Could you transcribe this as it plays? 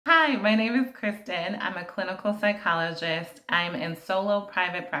Hi, my name is Kristen. I'm a clinical psychologist. I'm in solo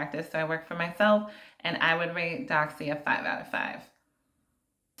private practice, so I work for myself, and I would rate Doxy a 5 out of 5.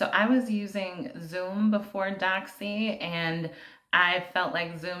 So I was using Zoom before Doxy, and I felt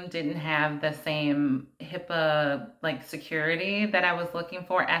like Zoom didn't have the same Hippa security that I was looking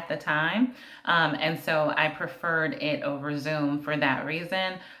for at the time. And so I preferred it over Zoom for that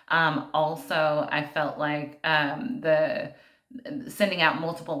reason. Also, I felt like the sending out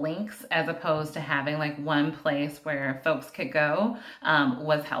multiple links as opposed to having like one place where folks could go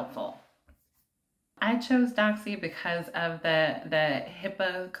was helpful. I chose Doxy because of the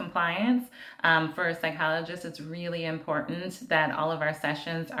HIPAA compliance. For a psychologist, it's really important that all of our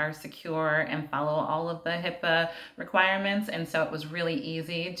sessions are secure and follow all of the HIPAA requirements. And so it was really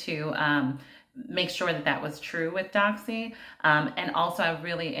easy to make sure that that was true with Doxy. And also I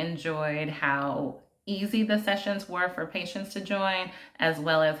really enjoyed how easy the sessions were for patients to join, as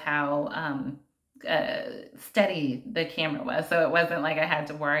well as how steady the camera was. So it wasn't like I had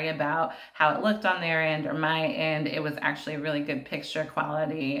to worry about how it looked on their end or my end. It was actually really good picture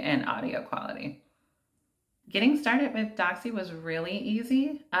quality and audio quality. Getting started with Doxy was really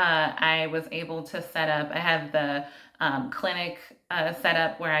easy. I was able to set up, I have the clinic set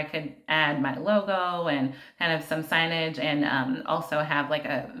up where I could add my logo and kind of some signage, and also have like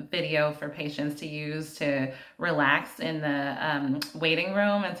a video for patients to use to relax in the waiting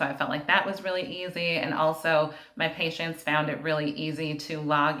room. And so I felt like that was really easy. And also my patients found it really easy to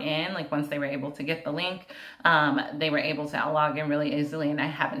log in. Like once they were able to get the link, they were able to log in really easily, and I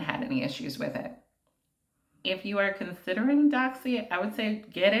haven't had any issues with it. If you are considering Doxy, I would say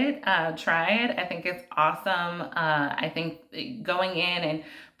get it, try it. I think it's awesome. I think going in and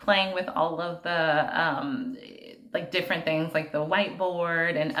playing with all of the different things like the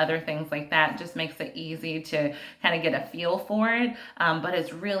whiteboard and other things like that just makes it easy to kind of get a feel for it. But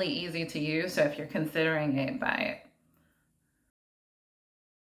it's really easy to use. So if you're considering it, buy it.